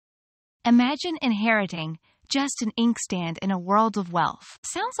Imagine inheriting just an inkstand in a world of wealth.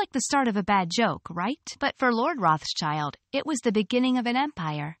 Sounds like the start of a bad joke, right? But for Lord Rothschild, it was the beginning of an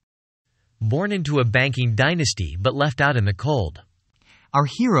empire. Born into a banking dynasty but left out in the cold. Our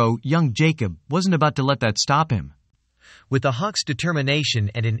hero, young Jacob, wasn't about to let that stop him. With a hawk's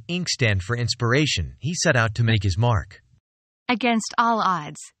determination and an inkstand for inspiration, he set out to make his mark. Against all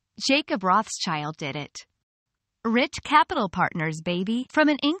odds, Jacob Rothschild did it. Rich Capital Partners, baby. From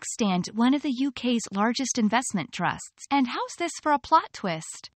an inkstand, one of the UK's largest investment trusts. And how's this for a plot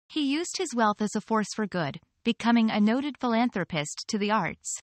twist? He used his wealth as a force for good, becoming a noted philanthropist to the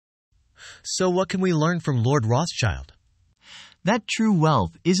arts. So what can we learn from Lord Rothschild? That true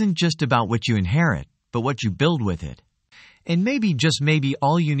wealth isn't just about what you inherit, but what you build with it. And maybe, just maybe,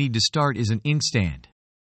 all you need to start is an inkstand.